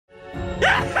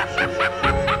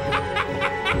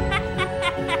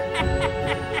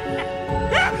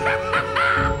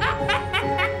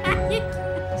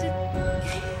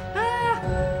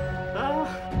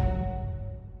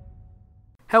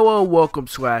Hello, welcome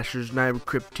slashers, I'm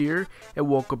Crypt here, and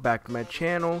welcome back to my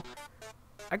channel.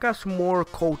 I got some more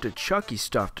Cult of Chucky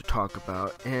stuff to talk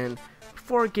about, and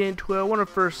before I get into it, I want to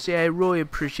first say I really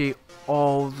appreciate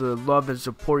all the love and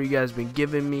support you guys have been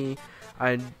giving me.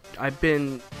 I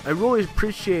really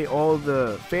appreciate all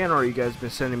the fan art you guys have been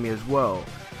sending me as well.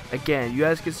 Again, you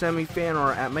guys can send me fan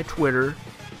art at my Twitter,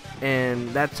 and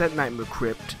that's at Nightmare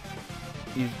Crypt.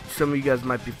 Some of you guys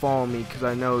might be following me because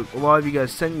I know a lot of you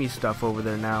guys send me stuff over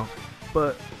there now.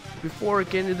 But before I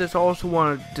get into this, I also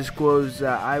want to disclose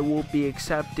that I will be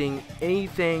accepting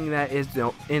anything that is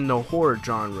in the horror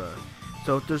genre.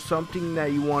 So if there's something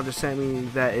that you want to send me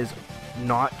that is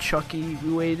not Chucky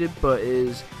related, but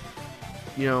is,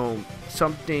 you know,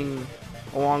 something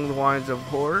along the lines of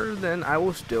horror, then I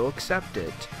will still accept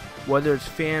it. Whether it's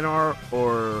fan art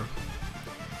or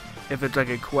if it's like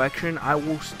a collection, I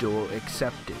will still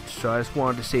accept it. So I just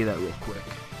wanted to say that real quick.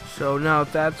 So now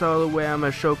if that's all the way, I'm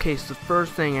going to showcase the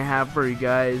first thing I have for you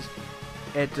guys.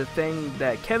 It's a thing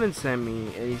that Kevin sent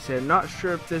me, and he said, not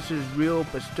sure if this is real,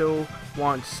 but still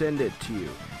want to send it to you.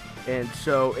 And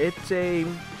so it's a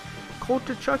Cult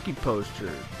of Chucky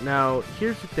poster. Now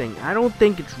here's the thing, I don't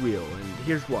think it's real, and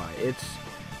here's why. It's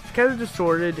kind of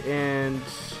distorted, and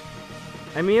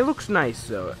I mean, it looks nice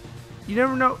though. You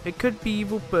never know, it could be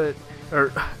evil, but,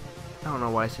 or, I don't know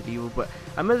why I said evil, but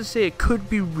I meant to say it could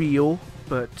be real,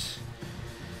 but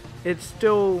it's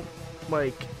still,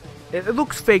 like, it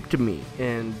looks fake to me,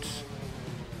 and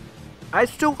I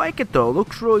still like it though, it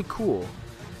looks really cool.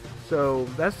 So,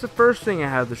 that's the first thing I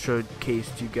have to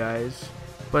showcase to you guys,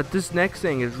 but this next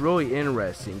thing is really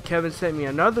interesting. Kevin sent me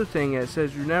another thing that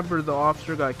says, remember the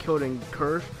officer got killed in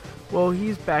Curse? Well,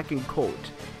 he's back in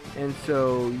Cult. And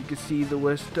so you can see the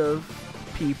list of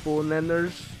people, and then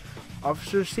there's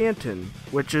Officer Santon,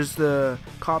 which is the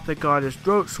cop that got his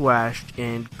throat slashed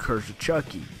in Curse of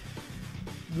Chucky.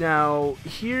 Now,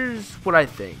 here's what I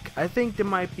think. I think they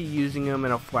might be using him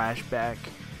in a flashback.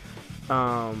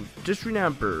 Just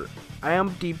remember,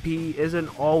 IMDb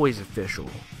isn't always official,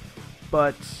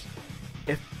 but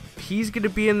if he's going to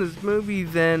be in this movie,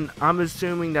 then I'm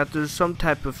assuming that there's some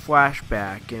type of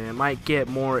flashback, and it might get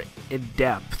more in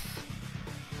depth.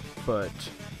 But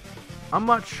I'm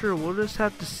not sure, we'll just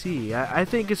have to see. I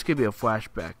think it's gonna be a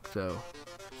flashback though.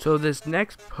 So this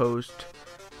next post,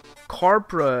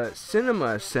 Carpra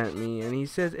Cinema sent me, and he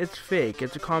says it's fake,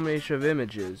 it's a combination of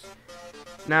images.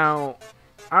 Now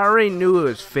I already knew it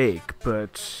was fake,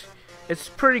 but it's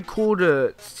pretty cool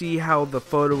to see how the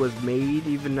photo was made,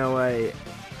 even though I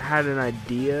had an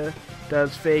idea that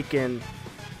was fake. And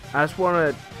I just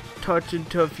want to touch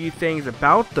into a few things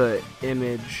about the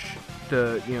image,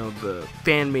 the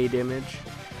fan-made image.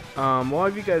 A lot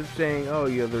of you guys are saying, oh,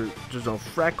 there's no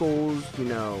freckles,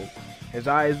 his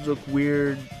eyes look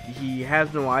weird, he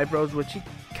has no eyebrows, which he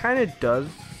kind of does,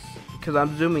 because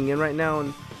I'm zooming in right now,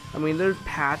 and I mean, there's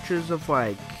patches of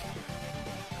like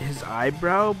his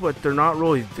eyebrow, but they're not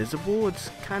really visible. It's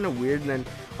kind of weird. And then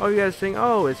all you guys are saying,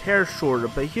 oh, his hair's shorter,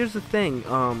 but here's the thing,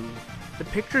 the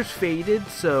picture's faded,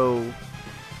 so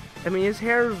I mean, his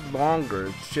hair is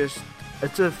longer.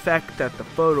 It's an effect that the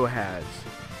photo has.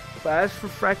 But as for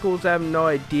freckles, I have no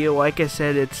idea. Like I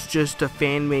said, it's just a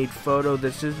fan-made photo.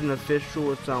 This isn't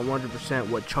official. It's not 100%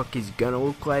 what Chucky's gonna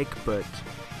look like, but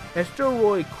it's still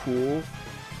really cool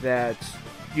that,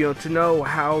 to know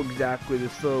how exactly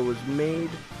this photo was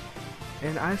made.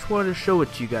 And I just wanted to show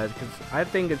it to you guys because I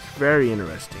think it's very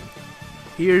interesting.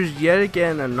 Here's yet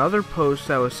again another post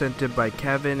that was sent in by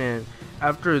Kevin, and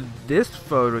after this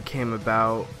photo came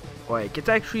about, like, it's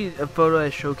actually a photo I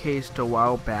showcased a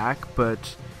while back,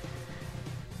 but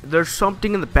there's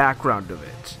something in the background of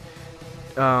it.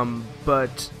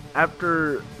 But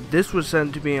after this was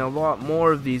sent to me, a lot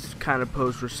more of these kind of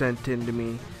posts were sent in to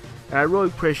me, and I really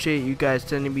appreciate you guys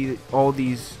sending me all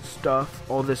this stuff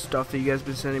that you guys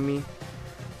been sending me.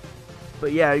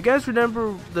 But yeah, you guys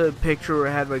remember the picture where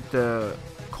I had like the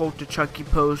Cult of Chucky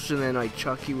post, and then like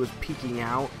Chucky was peeking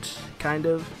out, kind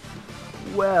of?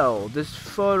 Well, this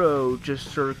photo just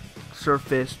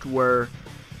surfaced where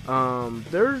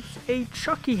there's a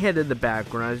Chucky head in the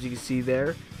background, as you can see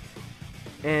there,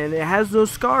 and it has no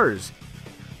scars.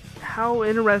 How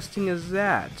interesting is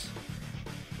that?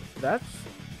 That's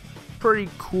pretty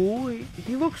cool.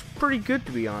 He looks pretty good,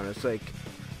 to be honest. Like,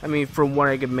 I mean, from what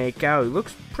I can make out, he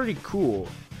looks pretty cool.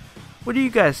 What do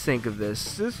you guys think of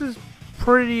this? This is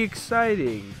pretty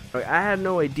exciting. Like, I had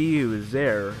no idea he was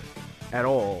there at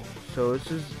all. So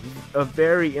this is a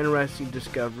very interesting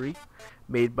discovery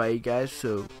made by you guys.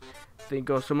 So thank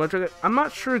you all so much. I'm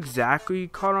not sure exactly who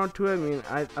caught on to it. I mean,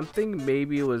 I'm thinking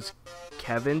maybe it was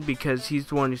Kevin because he's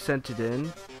the one who sent it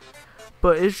in.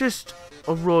 But it's just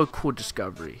a really cool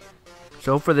discovery.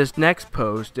 So for this next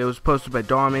post, it was posted by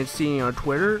Yassin on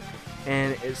Twitter,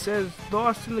 and it says,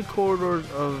 "Lost in the corridors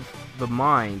of the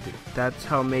mind. That's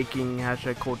how making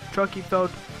 #CultChucky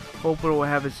felt. Hope it will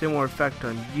have a similar effect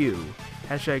on you.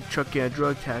 #Chucky on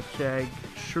drugs.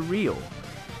 #surreal."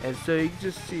 And so you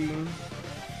just see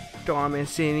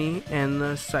Yassin in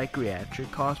the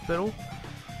psychiatric hospital.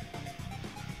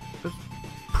 It's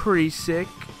pretty sick.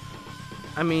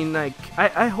 I mean, like,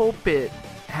 I hope it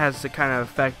has the kind of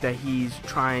effect that he's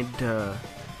trying to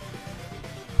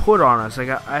put on us. Like,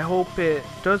 I hope it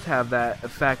does have that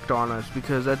effect on us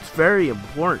because that's very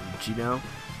important, you know?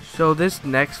 So this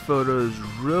next photo is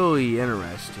really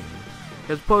interesting.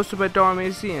 It's posted by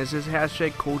Yassin and it says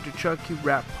 #CultChucky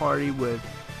rap party with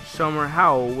Summer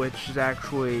Howell, which is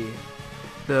actually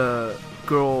the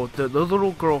girl, the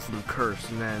little girl from Curse.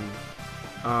 And then,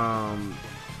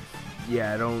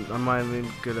 yeah, I'm not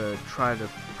even gonna try to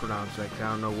pronounce that 'cause I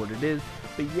don't know what it is.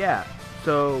 But yeah,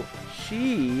 so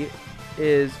she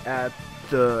is at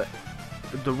the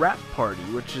rap party,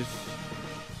 which is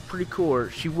pretty cool. Or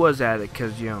she was at it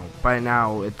because, you know, by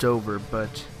now it's over, but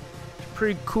it's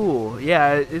pretty cool.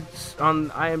 Yeah, it's on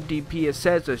IMDb. It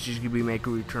says that she's gonna be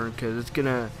making a return because it's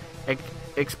gonna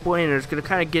explain, or it's gonna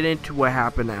kind of get into what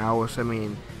happened to Alice. I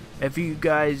mean, if you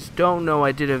guys don't know,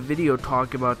 I did a video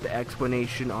talking about the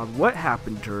explanation on what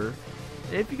happened to her.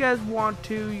 If you guys want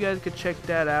to, you guys could check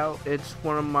that out. It's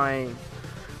one of my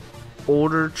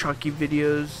older Chucky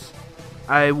videos.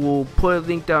 I will put a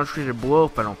link down straight below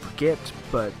if I don't forget.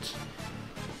 But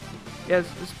yeah,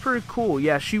 it's pretty cool.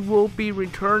 Yeah, she will be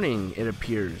returning, it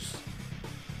appears,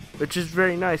 which is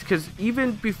very nice. Because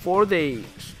even before he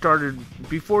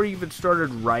even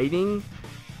started writing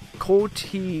Colt,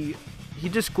 he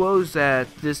disclosed that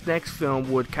this next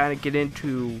film would kind of get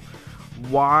into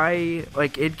why,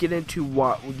 like, it'd get into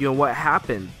what, you know, what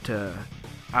happened to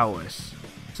Alice.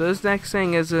 So this next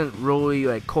thing isn't really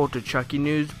like Cult of Chucky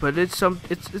news, but it's a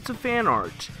fan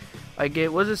art. Like,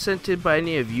 it wasn't sent in by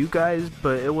any of you guys,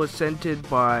 but it was sent in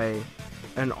by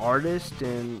an artist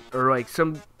or like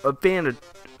a fan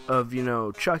of you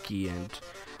know, Chucky, and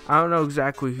I don't know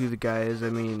exactly who the guy is. I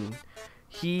mean,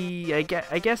 I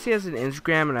guess he has an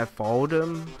Instagram and I followed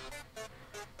him,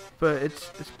 but it's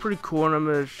pretty cool, and I'm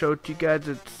gonna show it to you guys.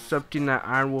 It's something that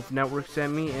Iron Wolf Network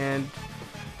sent me, and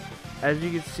as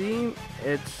you can see,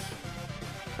 it's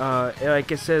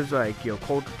like it says, like, you know,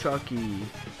 Cult of Chucky,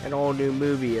 an all new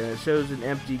movie, and it shows an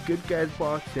empty Good Guys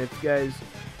box. And if you guys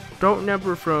don't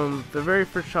remember from the very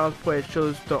first Child's Play, it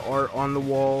shows the art on the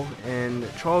wall in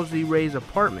Charles Lee Ray's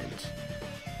apartment.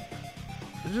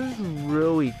 This is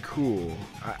really cool.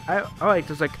 I like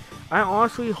this. Like, I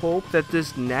honestly hope that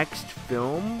this next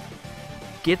film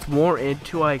gets more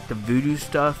into like the voodoo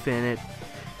stuff, and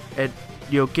it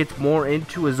you know, gets more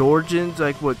into his origins,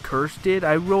 like what Curse did.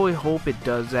 I really hope it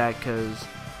does that, because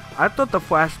I thought the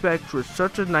flashbacks were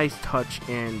such a nice touch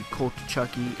in Cult of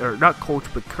Chucky, or not Cult,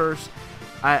 but Curse.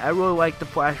 I really like the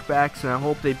flashbacks, and I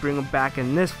hope they bring them back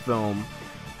in this film,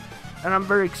 and I'm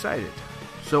very excited.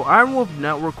 So Iron Wolf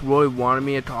Network really wanted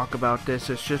me to talk about this.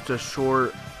 It's just a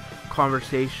short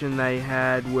conversation that I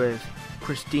had with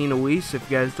Christine Elise. If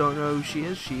you guys don't know who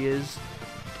she is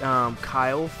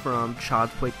Kyle from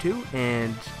Child's Play 2,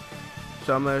 and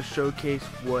so I'm going to showcase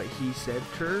what he said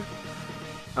to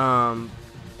her.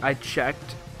 I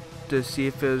checked to see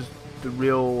if it was the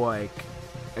real, like,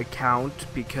 account,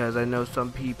 because I know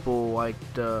some people like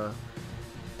to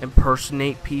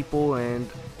impersonate people, and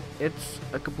it's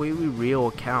a completely real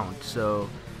account. So,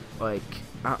 like,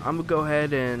 I'm gonna go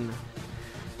ahead and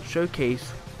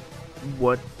showcase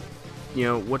what's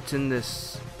in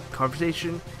this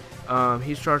conversation.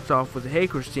 He starts off with, "Hey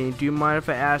Christine, do you mind if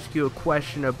I ask you a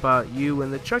question about you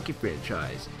and the Chucky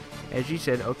franchise?" And she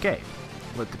said, "Okay,"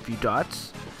 with a few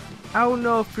dots. "I don't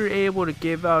know if you're able to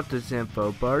give out this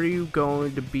info, but are you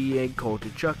going to be in Cult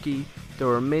of Chucky? There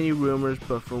are many rumors,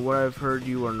 but from what I've heard,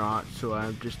 you are not, so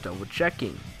I'm just double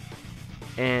checking."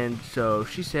 And so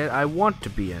she said, "I want to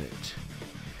be in it."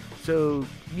 So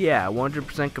yeah,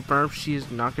 100% confirmed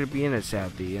she's not going to be in it,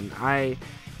 sadly. And I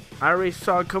already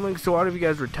saw it coming, so a lot of you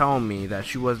guys were telling me that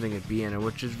she wasn't going to be in it,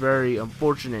 which is very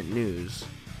unfortunate news.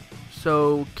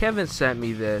 So Kevin sent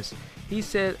me this. He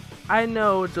said, "I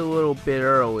know it's a little bit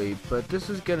early, but this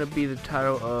is going to be the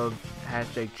title of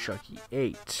 #Chucky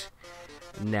 8.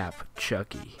 Nap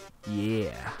Chucky."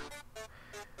 Yeah.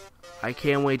 I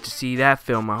can't wait to see that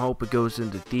film. I hope it goes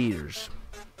into theaters.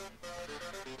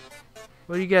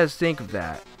 What do you guys think of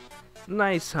that?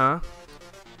 Nice, huh?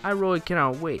 I really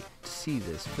cannot wait to see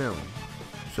this film.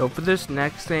 So for this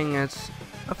next thing, it's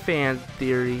a fan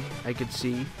theory I could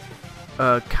see.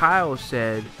 Kyle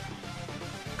said,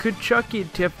 could Chucky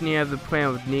and Tiffany have the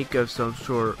plan with Nika of some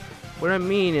sort? What I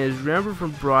mean is, remember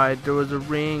from Bride, there was a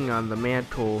ring on the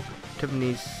mantle.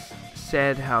 Tiffany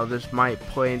said how this might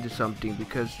play into something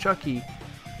because Chucky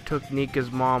took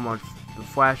Nika's mom on the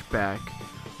flashback.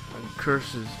 And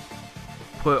curses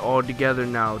put all together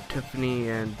now. Tiffany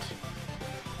and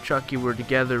Chucky were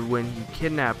together when he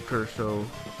kidnapped her, so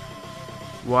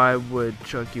why would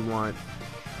Chucky want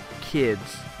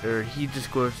kids? Or he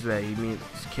discloses that he means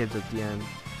kids at the end.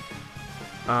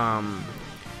 I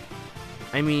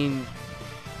mean,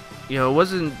 you know, it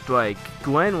wasn't like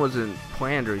Gwen wasn't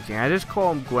planned or anything. I just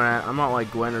call him Gwen. I'm not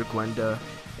like Gwen or Gwenda.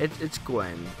 It's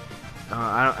Gwen.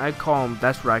 I call him.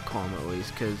 That's what I call him at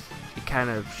least, because it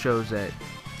kind of shows that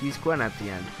he's Gwen at the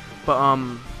end. But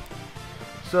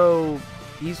so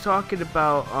he's talking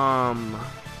about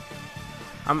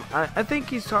I think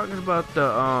he's talking about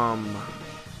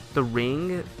the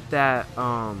ring that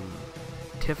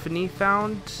Tiffany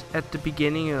found at the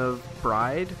beginning of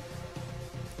Bride.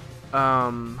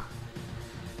 I'm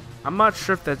not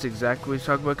sure if that's exactly what he's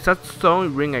talking about, because that's the only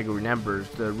ring I can remember, is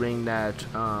the ring that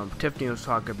Tiffany was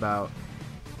talking about.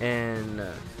 And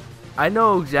I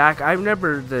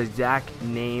remember the exact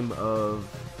name of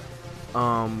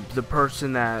the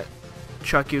person that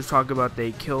Chucky was talking about.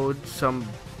 They killed some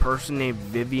person named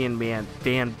Vivian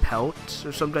Van Pelt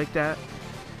or something like that.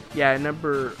 Yeah, I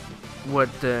remember what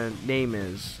the name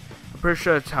is. I'm pretty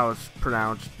sure that's how it's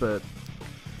pronounced, but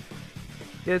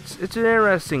it's an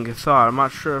interesting thought. I'm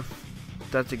not sure if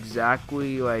that's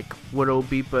exactly like what it'll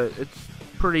be, but it's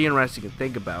pretty interesting to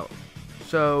think about.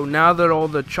 So now that all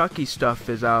the Chucky stuff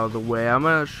is out of the way, I'm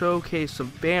gonna showcase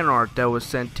some fan art that was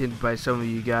sent in by some of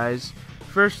you guys.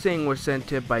 First thing was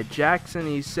sent in by Jackson.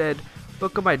 He said,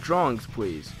 "Look at my drawings,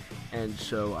 please." And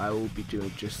so I will be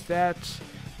doing just that.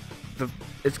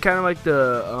 It's kind of like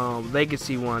the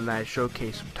Legacy one that I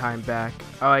showcased some time back.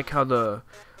 I like how the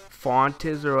font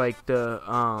is, or like the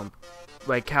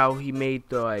like how he made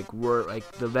the like word, like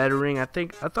the lettering. I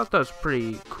thought that was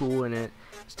pretty cool, and it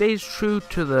stays true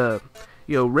to the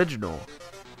original.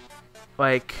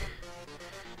 Like,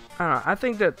 I don't know, I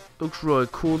think that looks really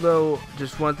cool though.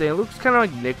 Just one thing, it looks kind of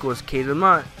like Nicolas Cage. I'm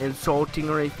not insulting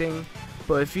or anything,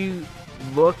 but if you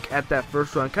look at that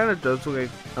first one, it kind of does look like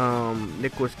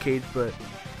Nicolas Cage, but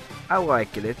I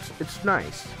like it. It's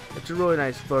nice. It's a really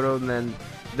nice photo. And then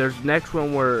there's the next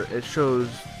one where it shows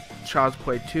Child's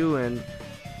Play 2, and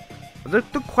the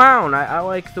clown. I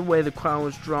like the way the clown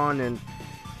was drawn, and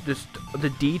just the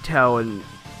detail in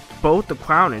both the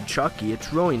clown and Chucky.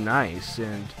 It's really nice,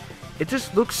 and it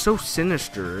just looks so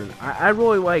sinister. And I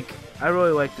really like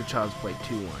the Child's Play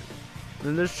 2 one. And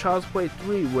then there's Child's Play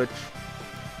 3, which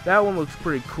that one looks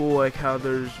pretty cool, like how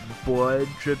there's blood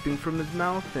dripping from his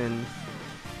mouth, and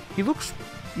he looks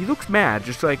mad,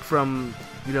 just like from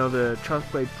the Child's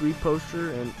Play 3 poster.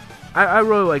 And I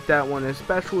really like that one,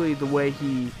 especially the way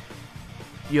he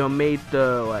made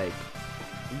the like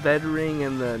lettering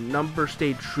and the number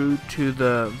stay true to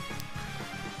the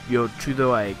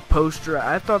like poster.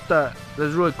 I thought that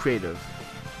was really creative.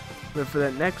 But for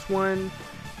that next one,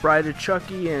 Bride of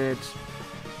Chucky, and it's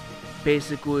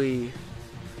basically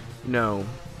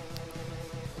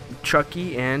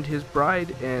Chucky and his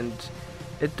bride, and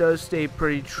it does stay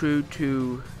pretty true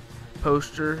to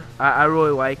poster. I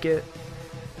really like it.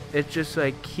 It's just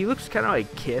like he looks kind of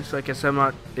like Kiss. Like I said, I'm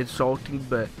not insulting,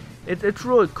 but it's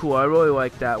really cool. I really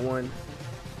like that one.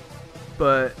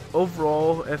 But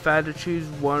overall, if I had to choose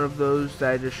one of those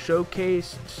that I just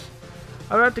showcased,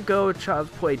 I would have to go with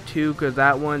Child's Play 2, because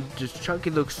that one, just Chucky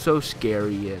looks so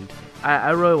scary, and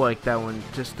I really like that one.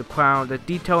 Just the clown, the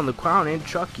detail in the clown and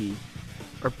Chucky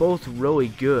are both really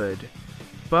good.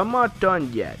 But I'm not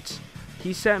done yet.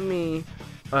 He sent me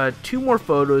 2 more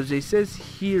photos. He says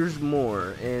here's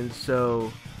more, and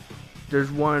so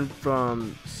there's one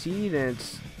from Seed, and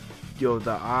it's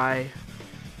the eye.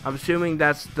 I'm assuming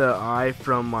that's the eye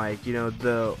from like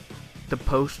the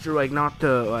poster, like not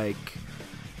the like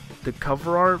the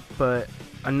cover art, but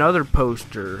another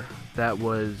poster that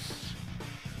was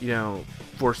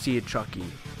for Seed Chucky.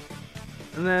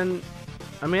 And then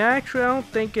I don't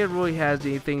think it really has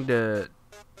anything to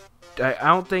I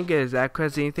don't think it exactly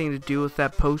has anything to do with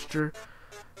that poster,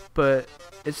 but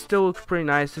it still looks pretty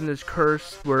nice in this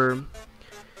curse where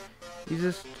he's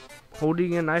just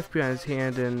holding a knife behind his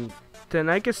hand, and then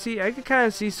I could kind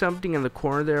of see something in the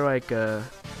corner there, like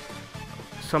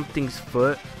something's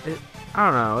foot. I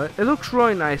don't know. It looks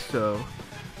really nice though.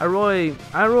 I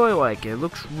really like it. It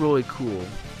looks really cool.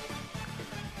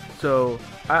 So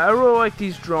I really like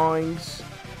these drawings.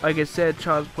 Like I said,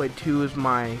 Child's Play 2 is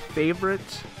my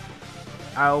favorite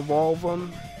out of all of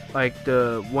them. Like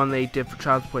the one they did for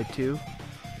Child's Play 2.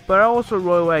 But I also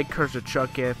really like Curse of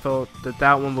Chucky. I felt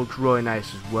that one looked really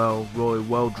nice as well. Really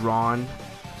well drawn.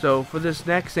 So for this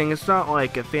next thing, it's not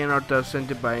like a fan art that was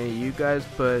sent it by any of you guys,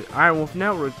 but Iron Wolf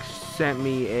Network sent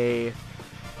me a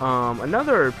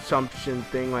another assumption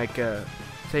thing, like a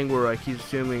thing where like he's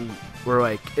assuming where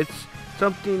like it's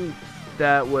something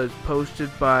that was posted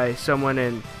by someone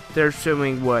and they're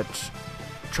assuming what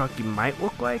Chucky might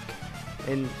look like,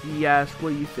 and he asked, what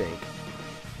do you think?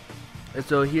 And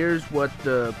so here's what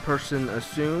the person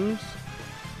assumes,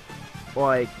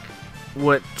 like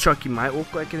what Chucky might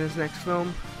look like in his next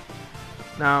film.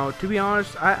 Now, to be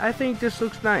honest, I think this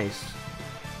looks nice.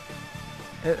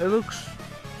 It looks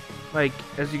like,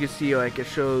 as you can see, like it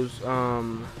shows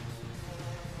the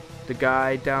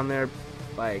guy down there,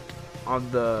 like on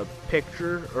the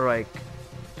picture or like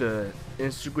the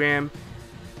Instagram.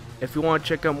 If you want to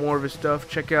check out more of his stuff,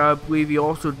 check it out. I believe he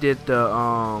also did the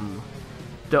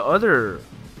other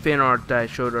fan art that I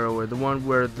showed earlier, the one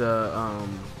where the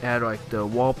it had like the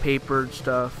wallpapered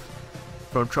stuff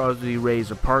from Charles Lee Ray's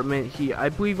apartment. I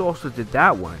believe he also did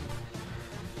that one.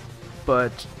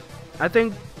 But I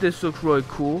think this looks really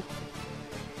cool.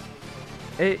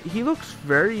 He looks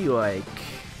very like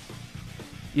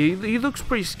he looks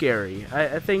pretty scary.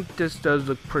 I think this does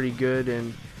look pretty good,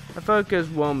 and I feel like it's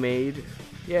well made.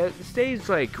 Yeah, it stays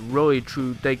like really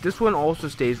true. Like this one also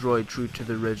stays really true to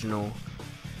the original.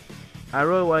 I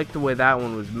really like the way that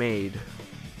one was made.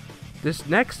 This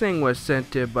next thing was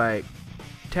sent to by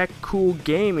Tech Cool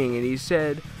Gaming, and he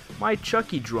said, my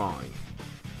Chucky drawing.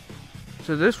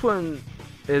 So this one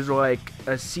is like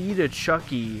a Seed of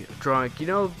Chucky drawing. You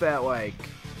know that like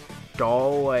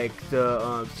doll, like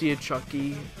the Seed of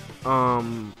Chucky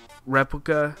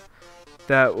replica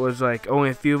that was like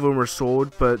only a few of them were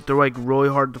sold, but they're like really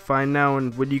hard to find now,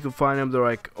 and when you can find them they're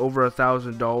like over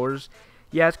 $1,000.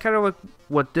 Yeah, it's kind of like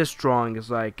what this drawing is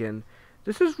like, and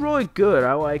this is really good.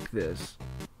 I like this.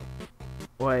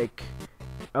 Like,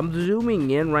 I'm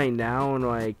zooming in right now, and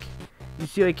like, you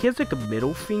see, like, he has like a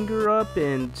middle finger up,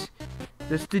 and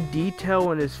just the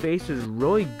detail in his face is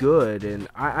really good, and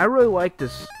I really like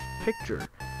this picture.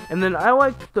 And then I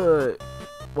like the,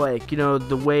 like, you know,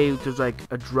 the way there's like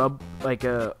a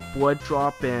blood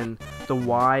drop and the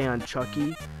Y on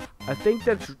Chucky. I think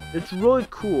it's really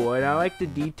cool, and I like the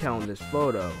detail in this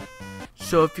photo.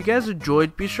 So if you guys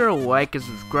enjoyed, be sure to like and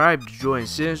subscribe to join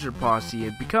Sinister Posse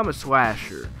and become a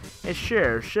slasher. And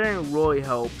sharing really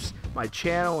helps my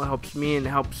channel, it helps me, and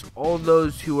it helps all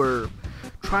those who are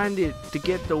trying to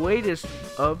get the latest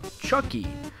of Chucky.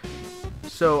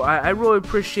 So I really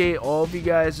appreciate all of you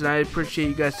guys, and I appreciate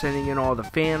you guys sending in all the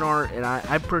fan art, and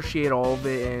I appreciate all of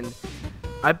it, and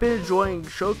I've been enjoying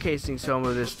showcasing some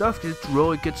of this stuff because it's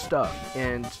really good stuff.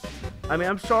 And I mean,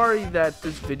 I'm sorry that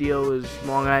this video is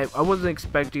long. I wasn't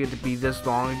expecting it to be this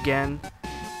long again,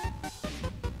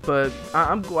 but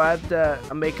I'm glad that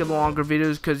I'm making longer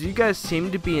videos because you guys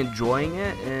seem to be enjoying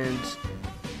it, and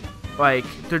like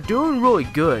they're doing really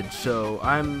good. So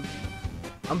I'm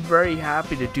very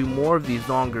happy to do more of these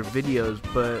longer videos.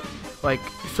 But like,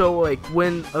 so like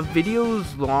when a video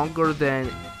is longer than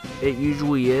it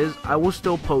usually is, I will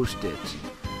still post it.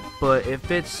 But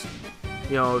if it's,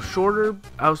 you know, shorter,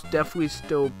 I'll definitely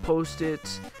still post it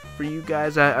for you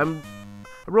guys. I'm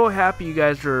really happy you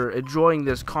guys are enjoying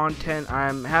this content.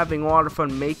 I'm having a lot of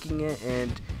fun making it,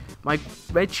 and my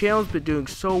channel's been doing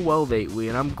so well lately,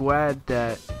 and I'm glad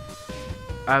that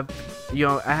I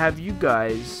have you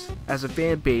guys as a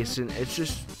fan base, and it's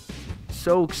just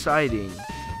so exciting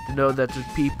to know that there's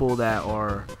people that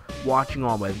are watching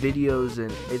all my videos,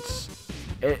 and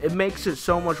it makes it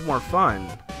so much more fun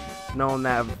knowing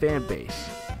that I have a fan base,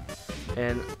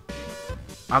 and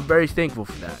I'm very thankful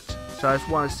for that. So I just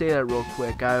want to say that real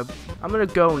quick. I'm gonna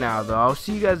go now though. I'll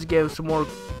see you guys again with some more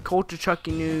Cult of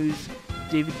Chucky news,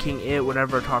 Stephen King It,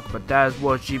 whenever I talk about that, as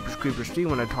well as Jeepers Creepers 3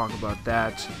 when I talk about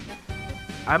that.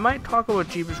 I might talk about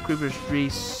Jeepers Creepers 3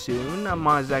 soon, I'm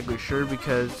not exactly sure,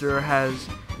 because there has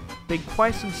been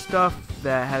quite some stuff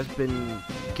that has been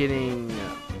getting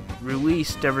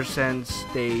released ever since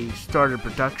they started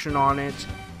production on it.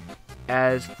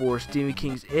 As for Stephen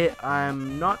King's It,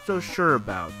 I'm not so sure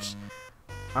about.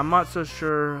 I'm not so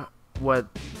sure what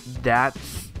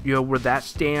that's, where that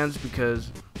stands,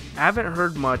 because I haven't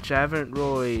heard much. I haven't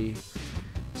really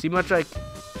seen much. Like,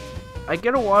 I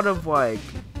get a lot of like,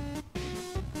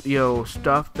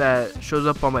 stuff that shows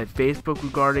up on my Facebook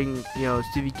regarding,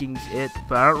 Stephen King's It,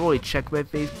 but I don't really check my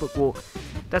Facebook. Well,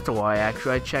 That's a lie,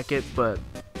 actually. I check it, but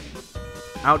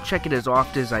I don't check it as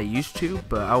often as I used to,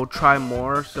 but I will try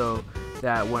more so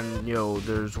that when, you know,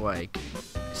 there's like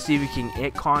Stephen King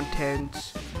It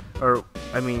content, or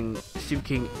Stephen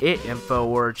King It info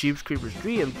or Jeep's Creepers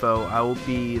 3 info, I will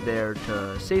be there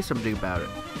to say something about it.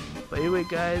 But anyway,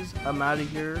 guys, I'm out of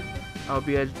here. I hope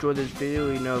you guys enjoyed this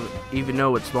video. Even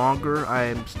though it's longer, I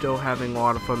am still having a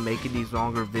lot of fun making these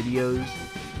longer videos.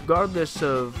 Regardless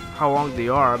of how long they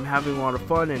are, I'm having a lot of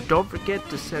fun. And don't forget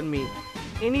to send me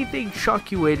anything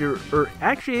Chucky related, or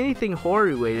actually anything horror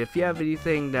related. If you have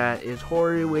anything that is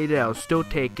horror related, I'll still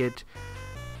take it.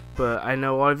 But I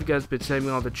know a lot of you guys have been sending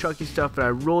me all the Chucky stuff, and I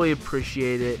really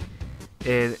appreciate it.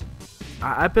 And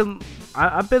I've been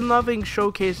loving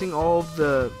showcasing all of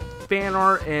the fan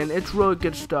art, and it's really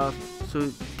good stuff.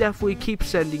 So definitely keep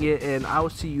sending it, and I will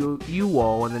see you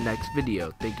all in the next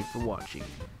video. Thank you for watching.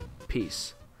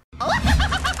 Peace.